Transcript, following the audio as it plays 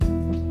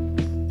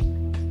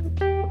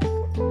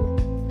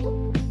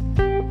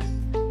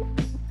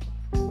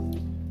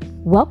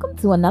Welcome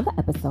to another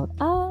episode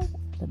of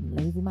the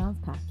Lazy Moms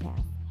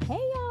Podcast. Hey,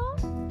 y'all.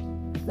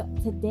 So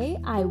today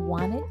I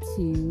wanted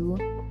to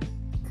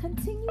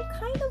continue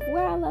kind of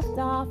where I left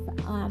off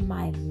on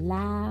my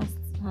last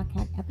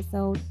podcast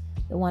episode,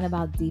 the one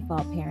about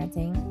default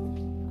parenting.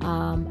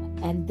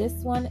 And this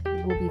one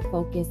will be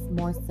focused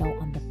more so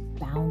on the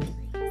boundaries,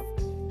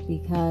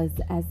 because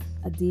as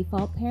a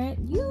default parent,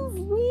 you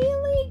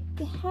really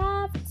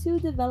have to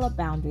develop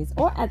boundaries,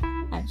 or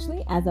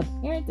actually as a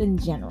parent in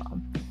general.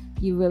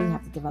 You really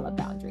have to develop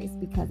boundaries,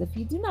 because if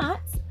you do not,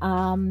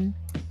 you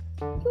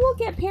will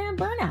get parent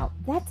burnout.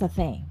 That's a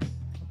thing.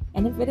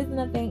 And if it isn't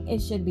a thing,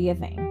 it should be a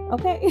thing.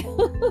 Okay.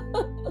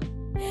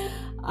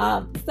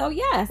 So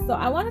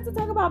I wanted to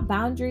talk about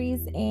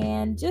boundaries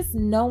and just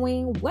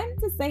knowing when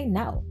to say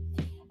no.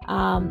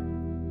 A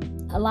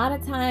lot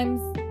of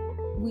times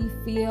we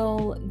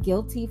feel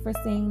guilty for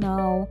saying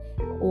no,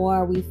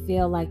 or we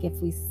feel like if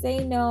we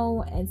say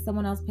no and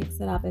someone else picks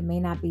it up, it may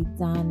not be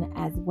done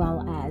as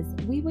well as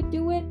we would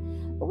do it.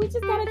 But we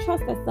just got to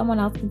trust that someone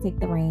else can take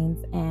the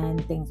reins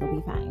and things will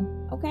be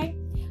fine. Okay.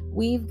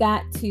 We've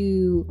got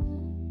to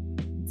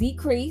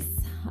decrease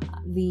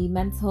the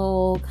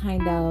mental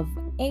kind of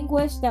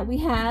anguish that we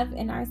have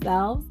in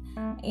ourselves,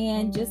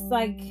 and just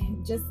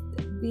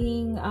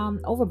being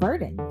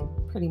overburdened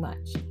pretty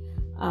much.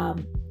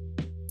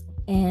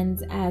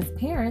 And as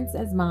parents,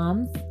 as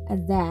moms, as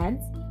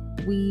dads,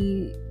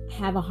 we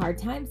have a hard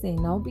time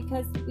saying no,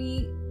 because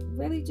we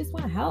really just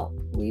want to help.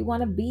 We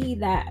want to be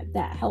that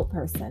help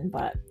person,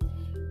 but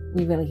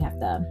we really have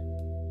to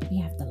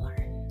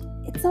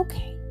learn. It's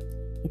okay.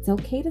 It's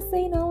okay to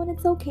say no, and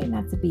it's okay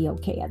not to be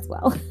okay as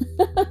well.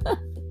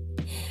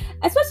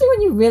 Especially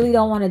when you really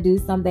don't want to do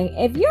something.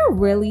 If you're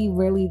really,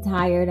 really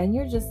tired and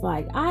you're just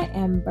like, I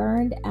am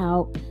burned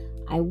out,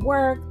 I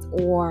worked,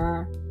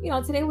 or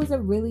today was a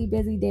really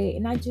busy day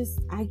and I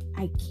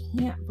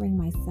can't bring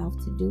myself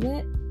to do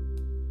it.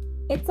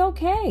 It's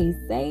okay.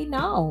 Say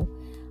no.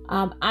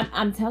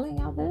 I'm telling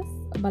y'all this,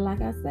 but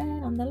like I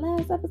said on the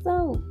last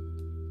episode,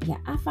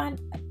 I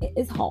find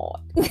it's hard.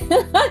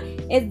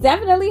 It's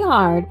definitely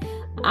hard.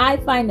 I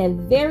find it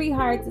very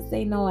hard to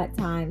say no at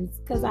times,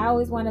 because I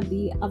always want to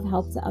be of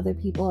help to other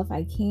people if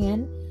I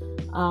can.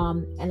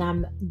 And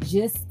I'm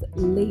just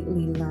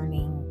lately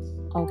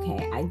learning,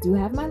 okay, I do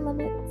have my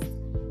limits,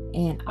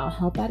 and I'll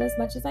help out as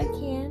much as I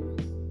can.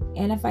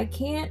 And if I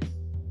can't,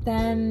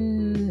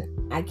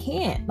 then I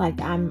can't.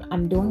 Like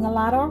I'm doing a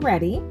lot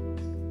already,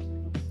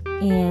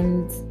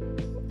 and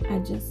I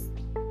just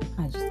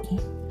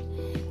can't.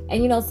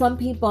 And some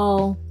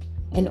people,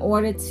 in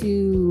order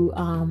to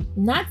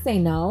not say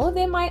no,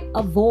 they might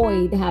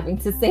avoid having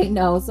to say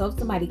no. So if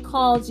somebody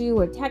calls you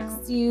or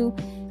texts you,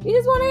 you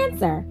just won't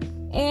answer.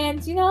 And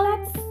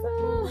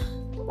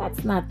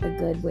that's not the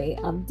good way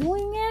of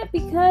doing it,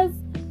 because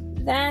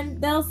then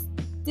they'll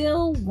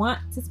still want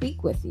to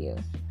speak with you.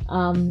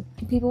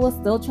 People will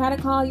still try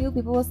to call you.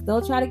 People will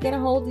still try to get a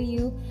hold of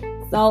you.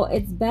 So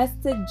it's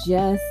best to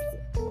just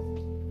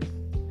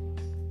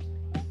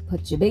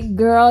put your big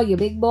girl, your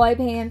big boy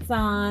pants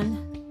on,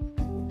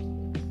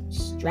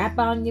 strap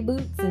on your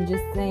boots, and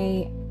just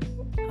say,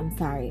 I'm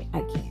sorry,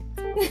 I can't.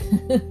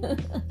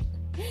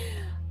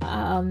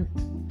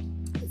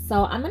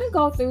 So I'm going to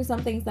go through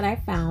some things that I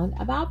found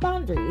about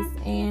boundaries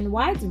and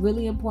why it's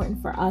really important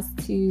for us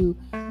to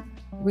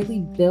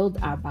really build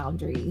our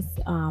boundaries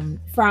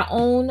for our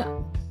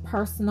own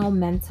personal,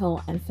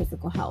 mental, and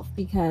physical health.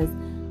 Because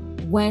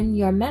when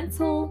your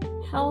mental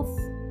health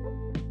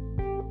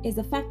is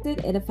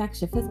affected, it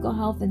affects your physical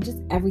health and just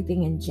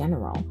everything in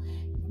general,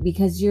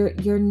 because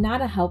you're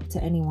not a help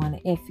to anyone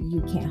if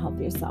you can't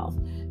help yourself.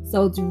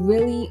 So it's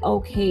really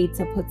okay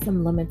to put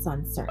some limits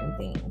on certain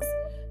things.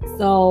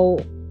 So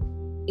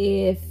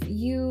if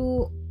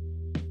you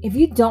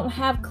don't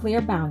have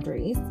clear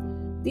boundaries,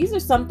 these are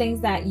some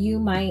things that you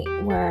might,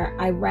 where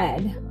I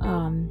read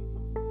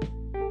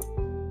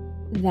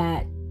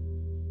that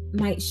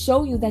might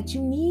show you that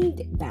you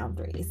need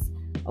boundaries.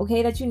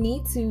 Okay, that you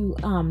need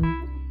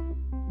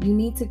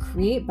to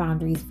create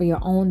boundaries for your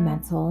own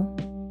mental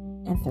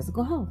and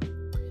physical health.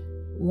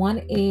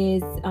 One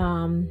is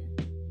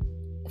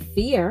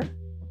fear.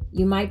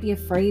 You might be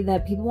afraid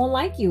that people won't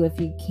like you if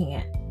you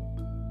can't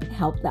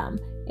help them.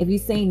 If you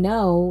say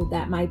no,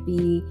 that might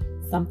be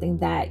something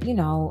that,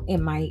 it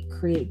might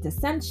create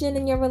dissension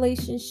in your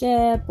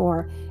relationship,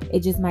 or it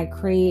just might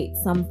create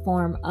some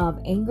form of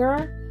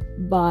anger.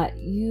 But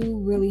you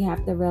really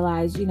have to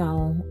realize,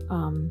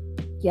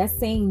 yes,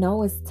 saying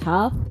no is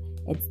tough.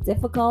 It's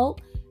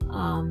difficult.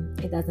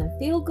 It doesn't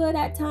feel good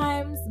at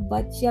times,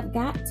 but you've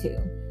got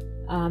to.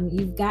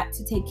 You've got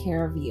to take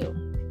care of you.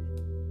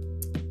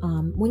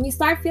 When you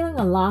start feeling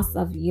a loss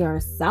of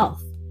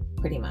yourself,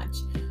 pretty much,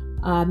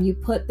 you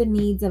put the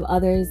needs of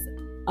others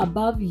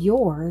above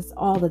yours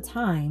all the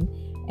time,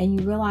 and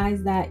you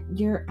realize that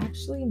you're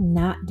actually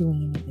not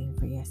doing anything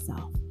for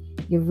yourself.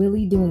 You're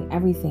really doing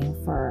everything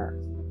for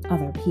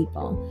other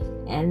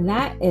people. And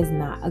that is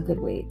not a good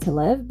way to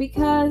live,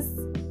 because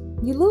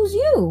you lose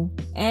you,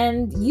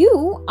 and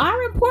you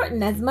are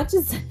important as much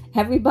as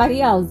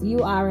everybody else.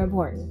 You are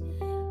important.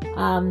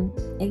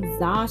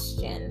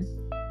 Exhaustion.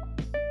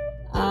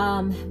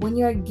 When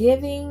you're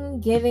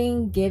giving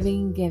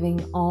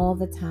all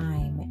the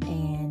time,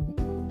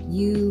 and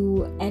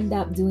you end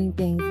up doing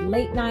things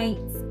late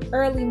nights,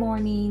 early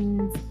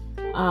mornings,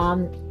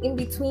 in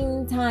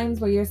between times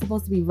where you're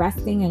supposed to be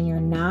resting and you're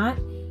not,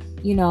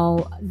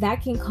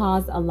 that can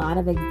cause a lot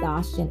of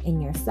exhaustion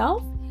in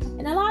yourself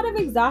and a lot of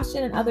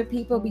exhaustion in other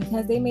people,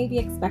 because they may be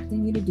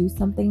expecting you to do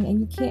something and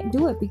you can't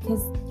do it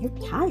because you're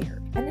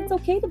tired, and it's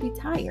okay to be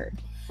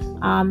tired.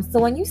 So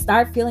when you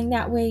start feeling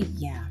that way,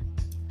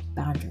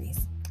 boundaries,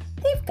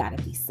 they've got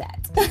to be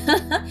set.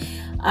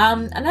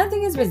 Another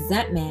thing is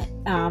resentment.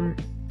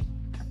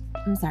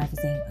 I'm sorry for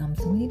saying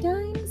so many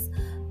times,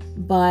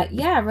 but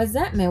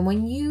resentment.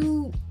 When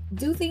you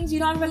do things you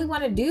don't really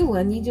want to do,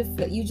 and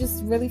you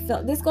just really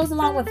feel, this goes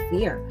along with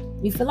fear.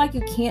 You feel like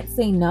you can't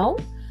say no,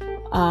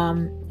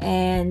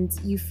 and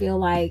you feel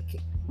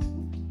like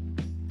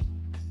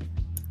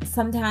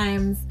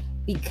sometimes,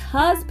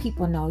 because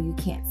people know you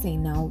can't say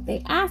no,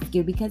 they ask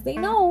you because they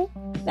know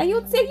that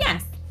you'll say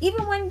yes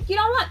even when you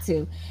don't want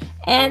to.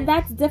 And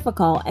that's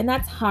difficult and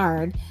that's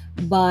hard.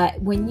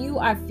 But when you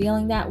are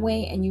feeling that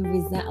way and you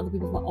resent other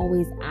people for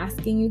always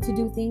asking you to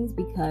do things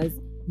because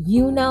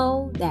you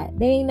know that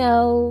they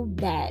know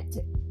that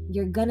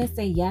you're gonna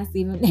say yes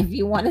even if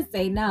you want to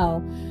say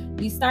no,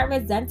 you start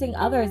resenting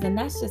others, and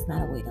that's just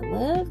not a way to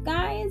live,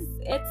 guys.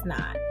 It's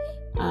not.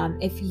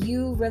 If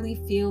you really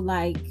feel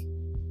like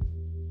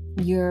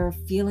you're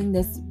feeling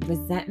this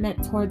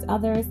resentment towards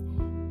others,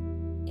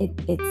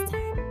 it's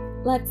time.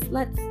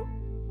 Let's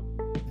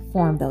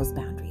form those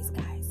boundaries,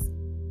 guys.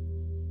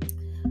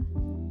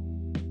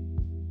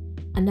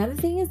 Another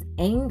thing is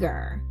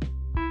anger.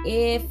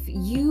 If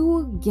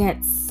you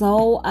get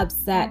so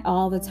upset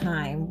all the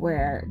time,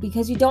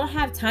 because you don't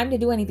have time to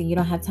do anything, you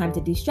don't have time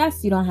to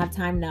de-stress, you don't have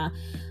time to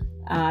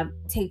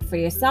take for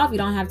yourself, you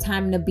don't have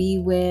time to be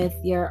with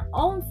your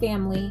own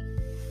family,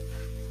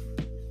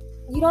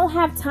 you don't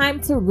have time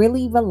to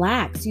really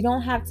relax, you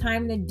don't have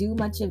time to do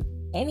much of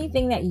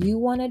anything that you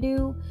want to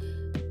do.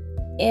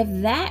 If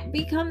that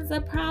becomes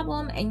a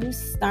problem and you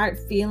start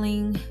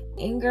feeling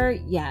anger,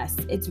 yes,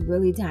 it's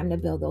really time to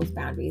build those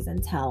boundaries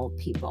and tell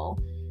people,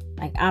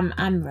 like,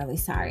 I'm really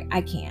sorry.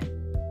 I can't.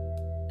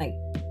 Like,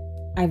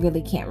 I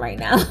really can't right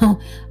now.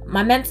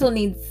 My mental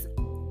needs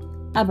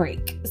a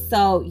break.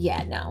 So,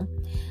 no.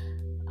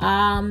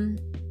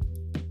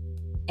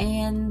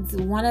 And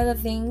one of the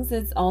things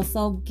is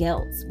also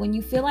guilt. When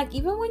you feel like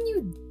even when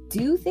you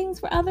do things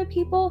for other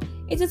people,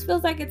 it just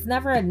feels like it's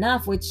never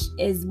enough, which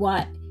is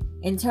what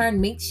in turn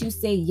makes you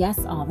say yes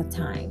all the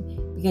time,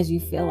 because you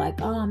feel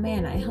like, oh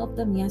man, I helped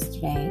them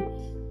yesterday,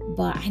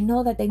 but I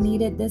know that they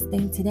needed this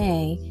thing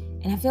today,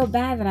 and I feel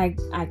bad that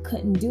I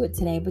couldn't do it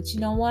today, but you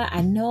know what?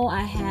 I know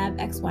I have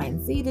X, Y,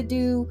 and Z to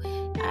do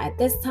at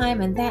this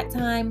time and that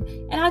time,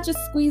 and I'll just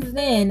squeeze it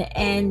in.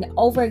 And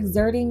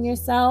overexerting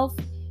yourself,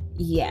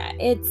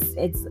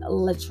 it's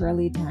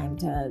literally time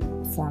to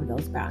form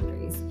those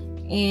boundaries.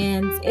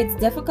 And it's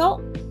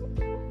difficult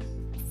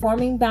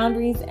forming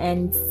boundaries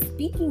and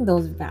speaking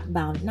those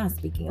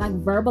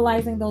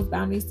verbalizing those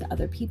boundaries to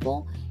other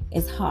people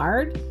is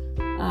hard.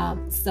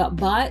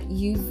 But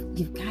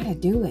you've got to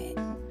do it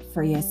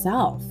for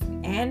yourself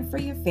and for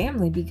your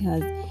family,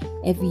 because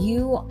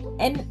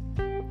and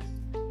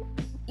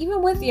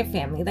even with your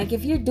family, like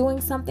if you're doing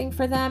something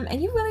for them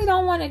and you really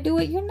don't want to do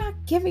it, you're not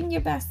giving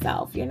your best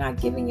self. You're not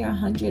giving your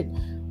 100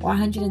 or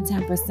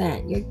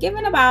 110%. You're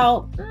giving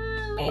about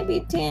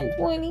maybe 10,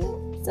 20,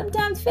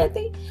 sometimes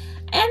 50.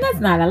 And that's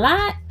not a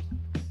lot,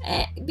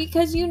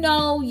 because you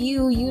know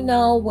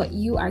what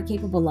you are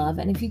capable of.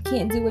 And if you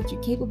can't do what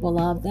you're capable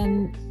of,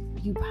 then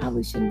you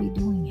probably shouldn't be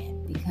doing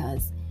it,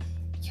 because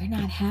you're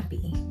not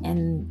happy.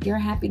 And your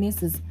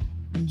happiness is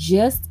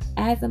just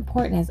as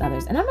important as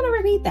others. And I'm going to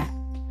repeat that.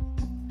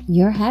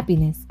 Your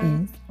happiness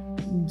is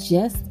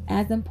just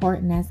as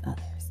important as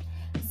others.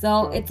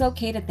 So it's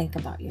okay to think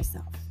about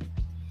yourself.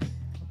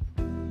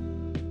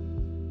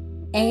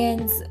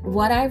 And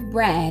what I've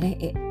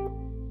read,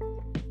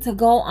 to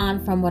go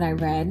on from what I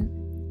read,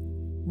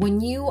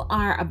 when you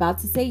are about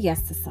to say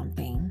yes to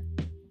something,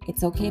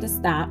 it's okay to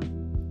stop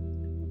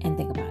and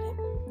think about it.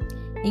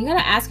 And you got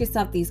to ask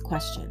yourself these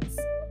questions.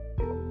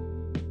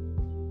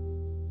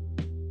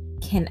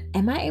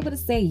 Am I able to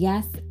say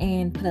yes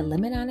and put a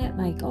limit on it?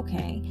 Like,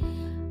 okay,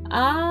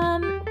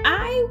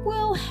 I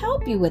will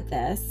help you with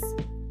this,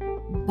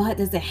 but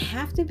does it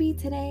have to be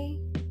today?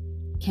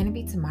 Can it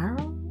be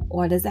tomorrow?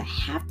 Or does it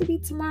have to be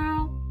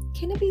tomorrow?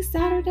 Can it be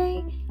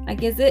Saturday?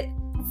 Like, is it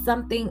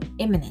something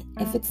imminent?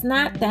 If it's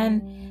not,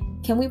 then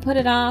can we put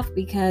it off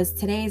because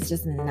today is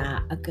just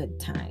not a good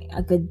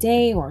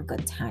day or a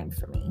good time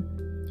for me?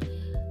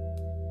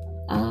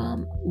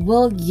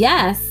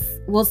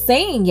 Will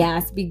saying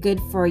yes be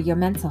good for your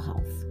mental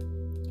health?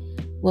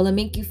 Will it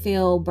make you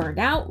feel burned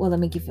out? Will it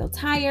make you feel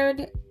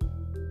tired?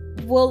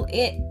 Will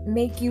it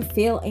make you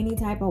feel any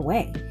type of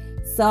way?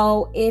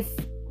 So if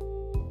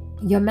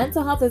your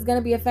mental health is going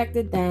to be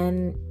affected,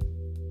 then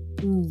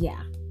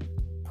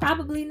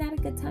probably not a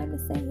good time to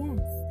say yes.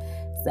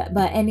 So,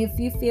 and if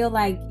you feel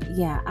like,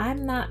 yeah,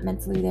 I'm not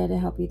mentally there to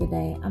help you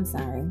today, I'm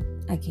sorry,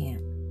 I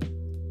can't.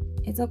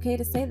 It's okay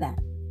to say that.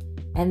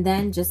 And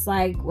then just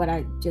like what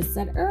I just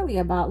said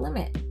earlier about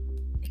limit,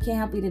 I can't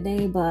help you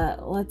today,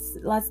 but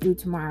let's do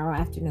tomorrow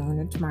afternoon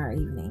or tomorrow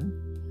evening.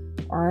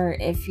 Or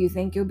if you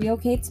think you'll be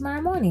okay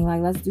tomorrow morning,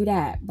 like, let's do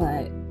that.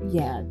 But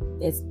yeah,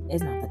 it's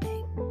not the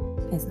day.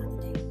 It's not the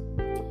day.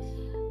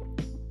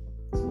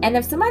 And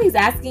if somebody's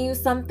asking you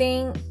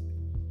something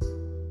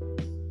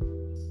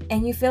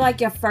and you feel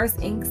like your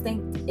first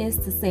instinct is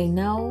to say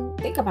no,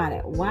 think about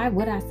it. Why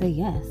would I say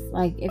yes?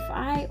 Like, if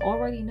I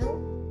already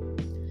know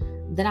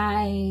that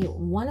I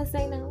want to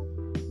say no,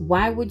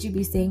 why would you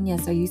be saying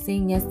yes? Are you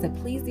saying yes to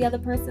please the other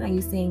person? Are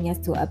you saying yes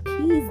to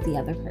appease the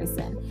other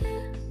person?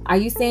 Are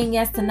you saying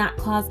yes to not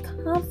cause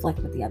conflict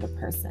with the other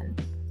person?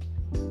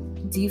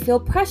 Do you feel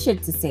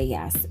pressured to say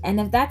yes? And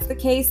if that's the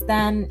case,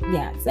 then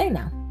yeah, say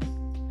no.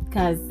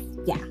 Because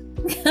yeah,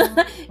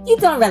 you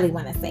don't really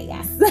want to say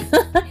yes.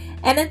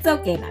 And it's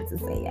okay not to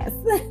say yes.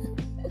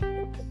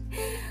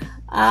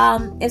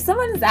 If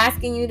someone is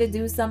asking you to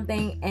do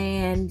something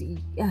and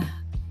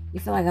you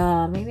feel like,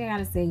 oh, maybe I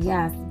gotta say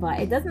yes, but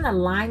it doesn't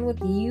align with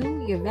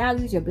you, your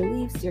values, your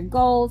beliefs, your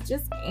goals,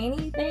 just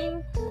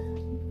anything,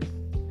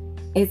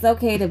 it's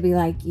okay to be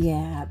like,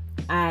 yeah,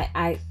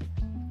 I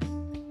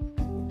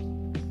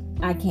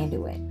can't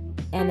do it.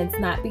 And it's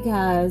not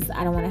because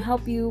I don't want to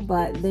help you,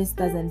 but this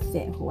doesn't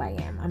fit who I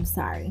am. I'm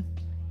sorry.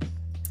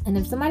 And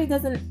if somebody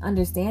doesn't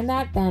understand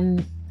that,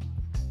 then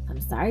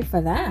I'm sorry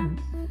for them.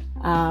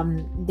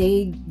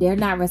 They're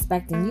not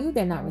respecting you.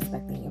 They're not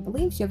respecting your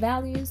beliefs, your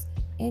values,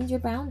 and your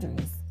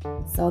boundaries.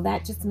 So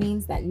that just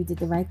means that you did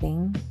the right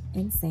thing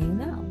in saying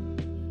no.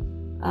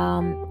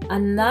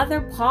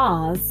 Another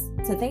pause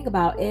to think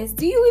about is,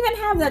 do you even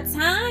have the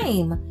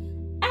time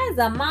as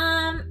a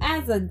mom,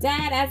 as a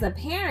dad, as a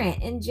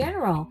parent in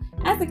general,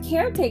 as a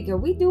caretaker?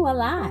 We do a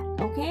lot,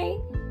 okay?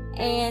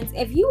 And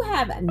if you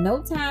have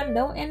no time,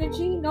 no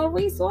energy, no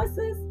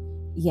resources,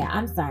 yeah,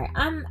 I'm sorry.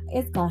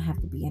 It's gonna have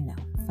to be a no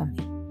for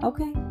me,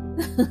 okay?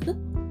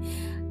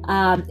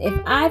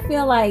 If I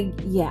feel like,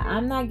 yeah,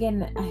 I'm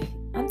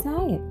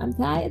tired. I'm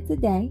tired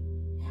today.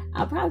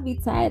 I'll probably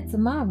be tired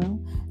tomorrow.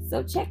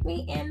 So check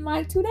me in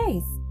like 2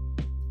 days.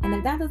 And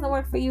if that doesn't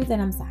work for you,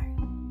 then I'm sorry.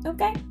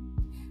 Okay?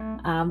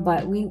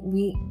 But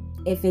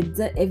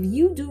if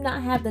you do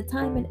not have the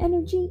time and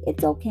energy,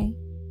 it's okay.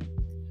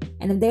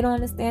 And if they don't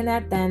understand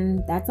that,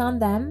 then that's on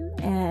them.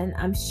 And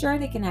I'm sure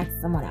they can ask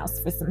someone else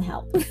for some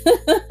help.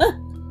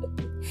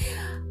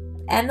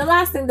 And the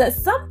last thing, that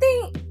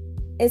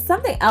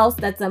something else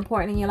that's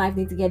important in your life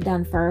needs to get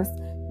done first.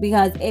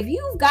 Because if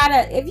you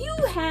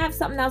have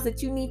something else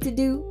that you need to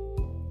do,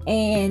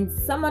 and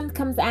someone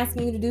comes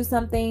asking you to do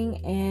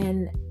something,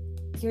 and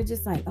you're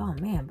just like, oh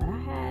man, but I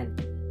had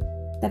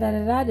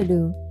da-da-da-da to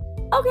do.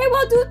 Okay,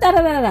 well, do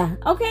da-da-da-da.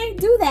 Okay,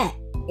 do that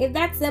if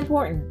that's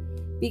important.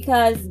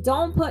 Because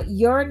don't put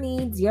your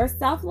needs,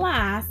 yourself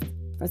last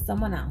for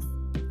someone else.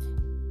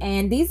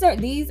 And these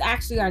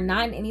actually are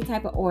not in any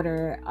type of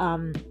order.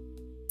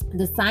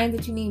 The signs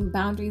that you need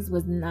boundaries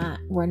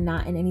were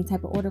not in any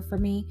type of order for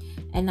me,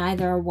 and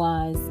neither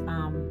was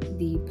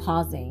the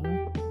pausing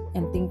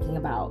and thinking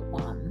about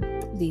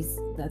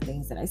the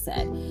things that I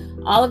said.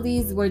 All of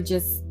these were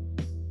just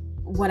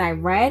what I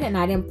read, and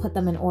I didn't put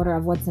them in order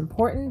of what's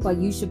important, but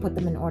you should put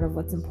them in order of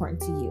what's important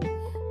to you.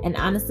 And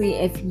honestly,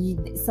 if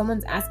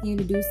someone's asking you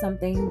to do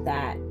something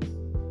that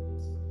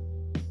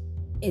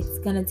it's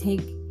gonna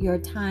take your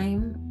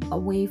time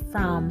away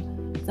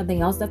from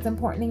something else that's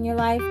important in your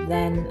life,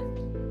 then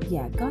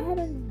yeah, go ahead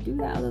and do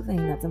that other thing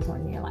that's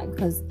important in your life,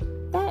 because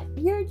that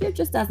you're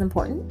just as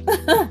important.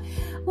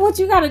 What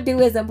you got to do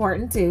is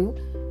important too.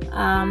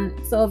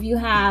 So if you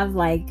have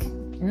like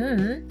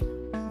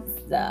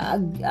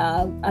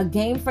a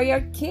game for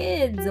your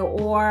kids,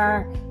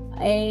 or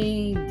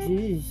a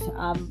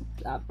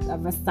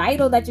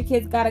recital that your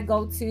kids got to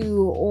go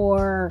to,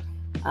 or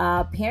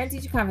a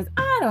parent-teacher conference,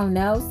 I don't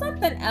know,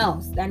 something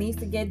else that needs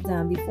to get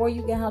done before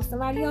you can help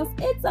somebody else,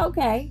 it's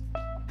okay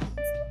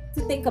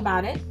to think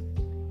about it.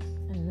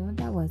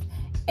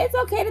 It's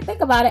okay to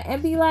think about it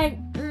and be like,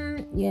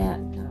 yeah,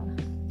 no,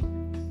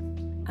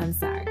 I'm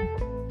sorry,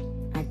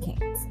 I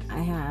can't. I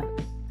have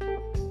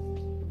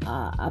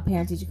a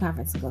parent-teacher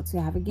conference to go to.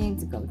 I have a game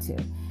to go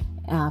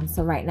to.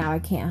 So right now I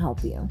can't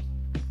help you.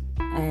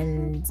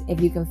 And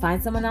if you can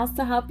find someone else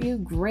to help you,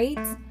 great.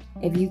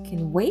 If you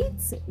can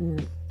wait,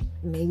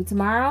 maybe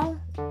tomorrow,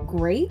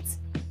 great.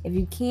 If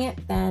you can't,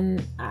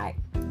 then I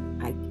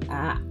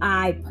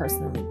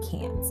personally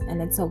can't, and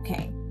it's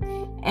okay.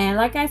 And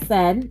like I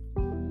said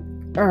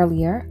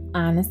earlier,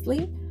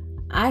 honestly,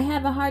 I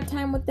have a hard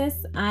time with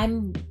this.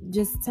 I'm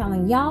just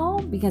telling y'all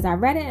because I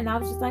read it and I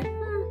was just like,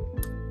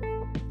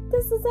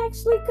 this is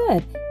actually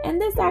good.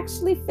 And this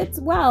actually fits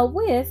well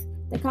with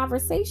the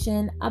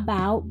conversation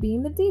about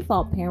being the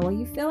default parent, where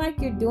you feel like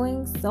you're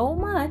doing so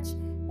much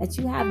that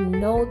you have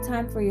no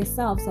time for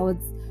yourself. So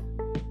it's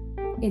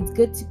it's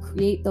good to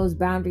create those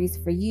boundaries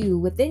for you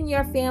within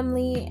your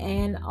family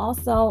and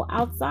also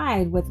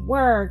outside with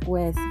work,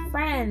 with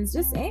friends,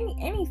 just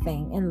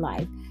anything in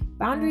life.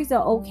 Boundaries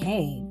are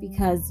okay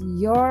because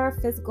your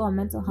physical and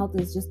mental health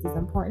is just as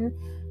important.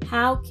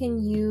 How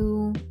can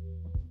you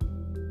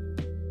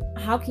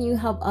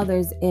help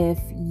others if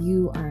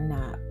you are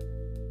not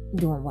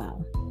doing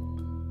well?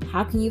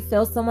 How can you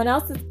fill someone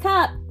else's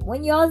cup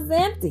when yours is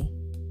empty?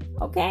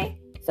 Okay?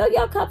 Fill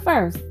your cup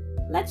first.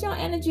 Let your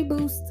energy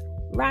boost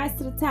rise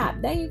to the top.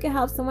 Then you can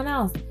help someone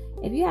else.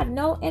 If you have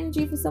no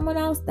energy for someone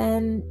else,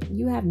 then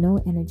you have no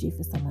energy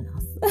for someone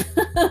else.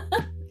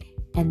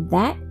 And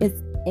that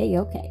is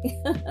a-okay.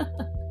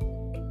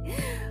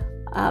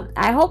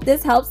 I hope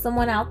this helps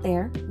someone out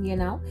there,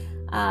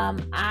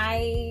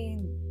 I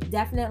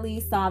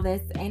definitely saw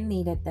this and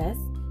needed this.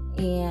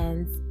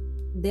 And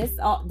this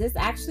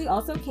actually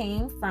also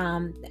came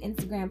from the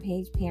Instagram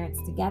page Parents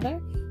Together.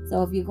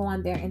 So if you go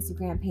on their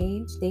Instagram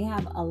page, they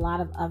have a lot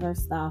of other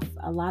stuff,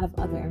 a lot of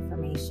other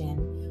information.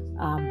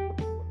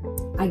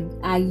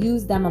 I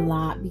use them a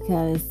lot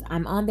because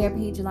I'm on their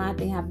page a lot.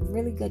 They have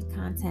really good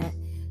content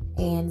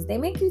and they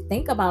make you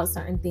think about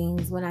certain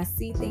things. When I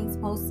see things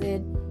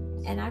posted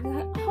and I'm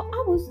like, oh,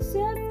 I was just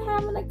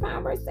having a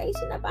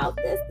conversation about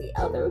this the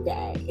other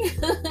day.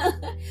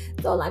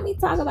 So let me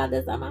talk about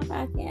this on my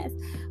podcast.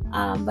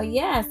 But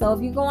yeah, so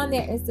if you go on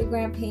their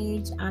Instagram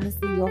page,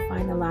 honestly, you'll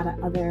find a lot of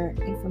other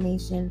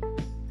information.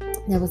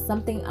 There was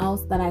something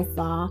else that I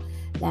saw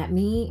that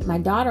my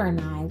daughter and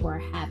I were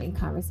having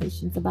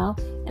conversations about,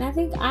 and I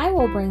think I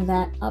will bring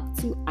that up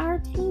to our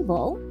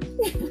table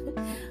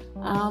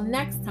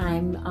next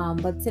time.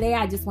 But today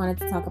I just wanted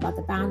to talk about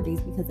the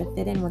boundaries because it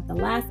fit in with the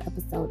last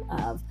episode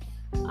of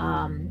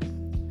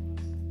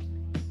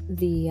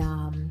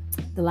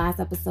the last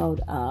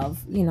episode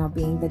of,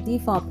 being the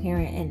default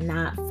parent and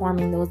not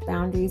forming those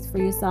boundaries for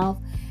yourself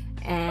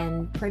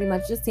and pretty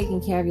much just taking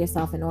care of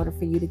yourself in order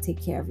for you to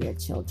take care of your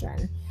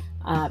children.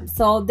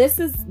 So this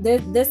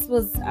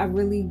was a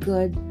really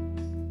good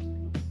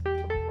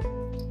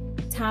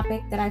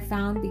topic that I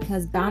found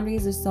because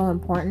boundaries are so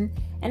important.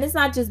 And it's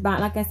not just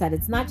like I said,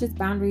 it's not just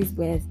boundaries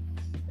with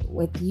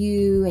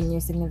you and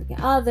your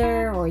significant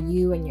other or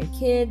you and your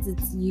kids.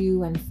 It's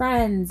you and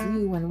friends,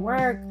 you and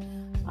work,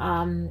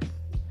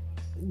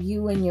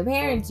 you and your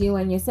parents, you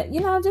and your,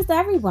 just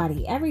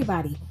everybody.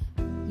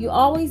 You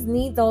always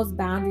need those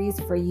boundaries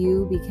for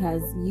you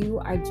because you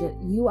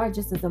are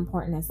just as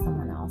important as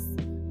someone else.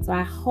 So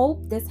I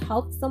hope this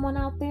helps someone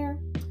out there.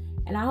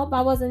 And I hope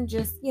I wasn't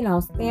just,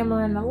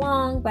 stammering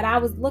along, but I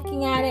was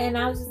looking at it and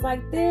I was just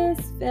like, this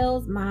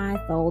fills my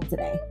soul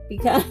today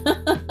because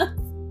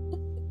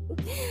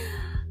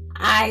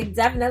I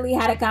definitely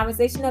had a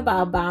conversation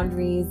about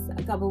boundaries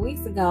a couple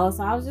weeks ago.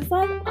 So I was just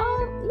like,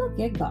 oh, look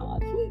at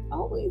God. He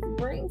always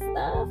brings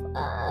stuff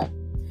up.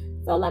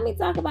 So let me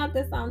talk about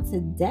this on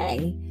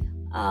today.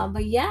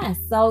 But yeah,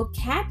 so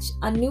catch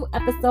a new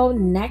episode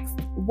next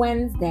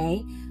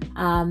Wednesday.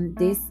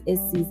 This is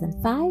season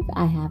 5.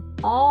 I have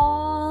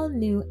all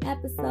new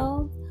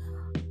episodes,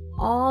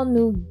 all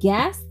new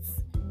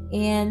guests,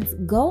 and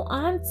go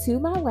on to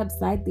my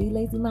website,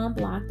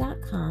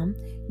 thelazymomblog.com.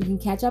 You can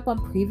catch up on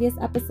previous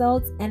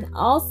episodes, and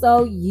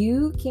also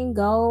you can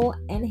go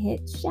and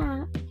hit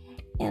shop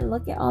and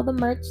look at all the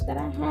merch that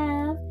I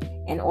have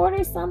and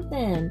order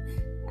something.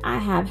 I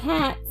have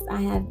hats,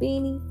 I have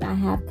beanies, I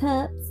have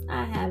cups,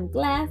 I have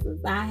glasses,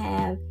 I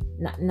have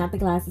not the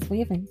glasses for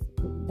your face,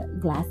 the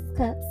glasses,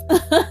 cups.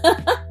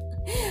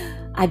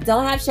 I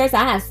don't have shirts.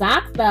 I have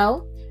socks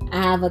though.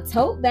 I have a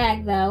tote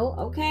bag though.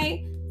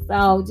 Okay.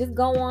 So just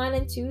go on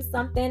and choose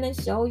something and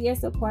show your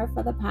support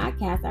for the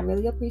podcast. I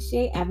really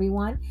appreciate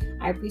everyone.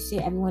 I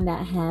appreciate everyone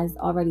that has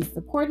already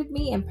supported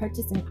me in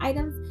purchasing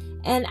items.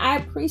 And I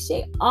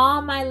appreciate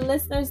all my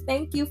listeners.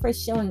 Thank you for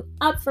showing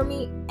up for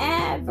me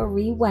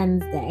every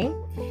Wednesday.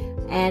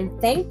 And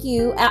thank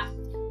you. I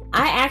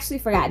actually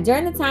forgot.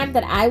 During the time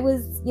that I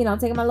was,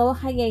 taking my little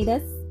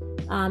hiatus,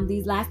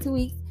 these last 2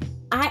 weeks,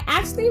 I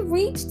actually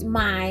reached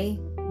my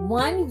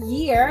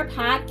 1-year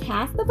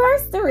podcast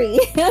anniversary.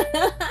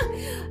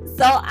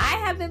 So I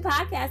have been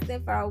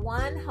podcasting for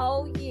 1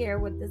 whole year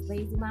with this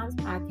Lazy Moms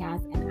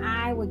podcast. And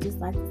I would just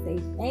like to say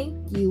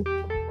thank you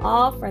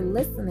all for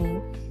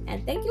listening.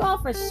 And thank you all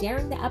for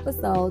sharing the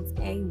episodes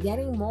and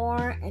getting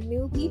more and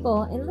new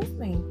people and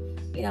listening.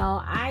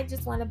 I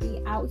just want to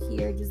be out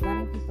here just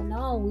letting people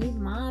know we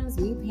moms,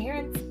 we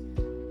parents,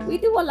 we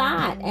do a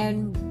lot.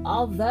 And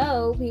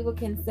although people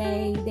can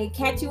say they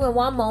catch you in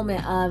one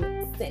moment of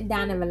sitting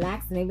down and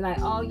relaxing, they be like,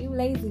 oh, you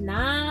lazy.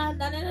 No.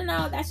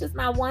 That's just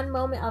my one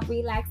moment of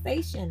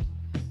relaxation.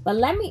 But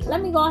let me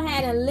go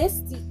ahead and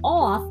list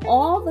off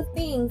all the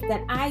things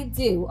that I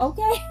do,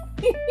 okay?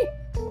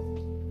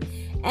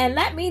 And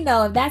let me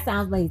know if that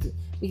sounds lazy.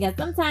 Because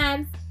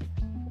sometimes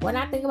when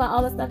I think about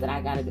all the stuff that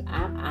I gotta do,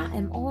 I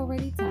am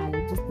already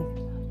tired just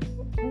thinking about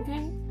it.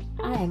 Okay?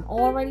 I am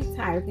already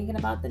tired thinking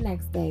about the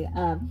next day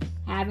of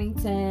having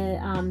to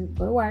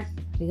go to work,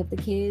 pick up the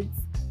kids,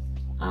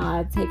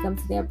 take them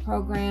to their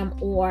program,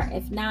 or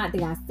if not, they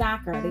got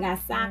soccer. They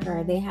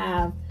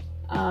have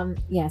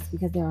Yes,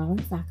 because they're all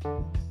in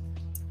soccer.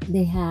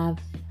 They have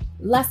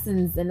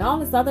lessons and all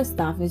this other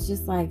stuff. It's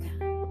just like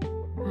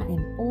I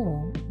am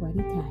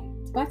already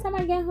tired. So by the time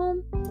I get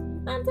home,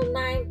 until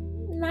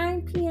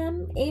 9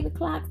 p.m., 8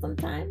 o'clock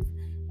sometimes,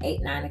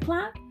 8, 9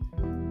 o'clock.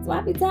 So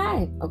I'll be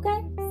tired,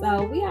 okay?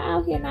 So we are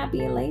out here not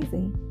being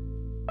lazy.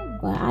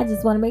 But I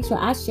just want to make sure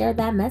I share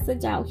that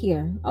message out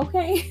here,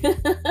 okay?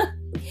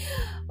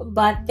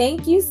 But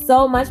thank you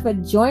so much for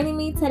joining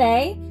me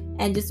today.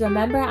 And just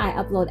remember, I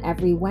upload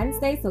every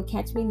Wednesday. So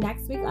catch me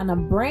next week on a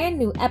brand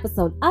new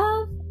episode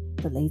of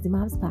the Lazy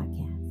Moms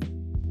Podcast.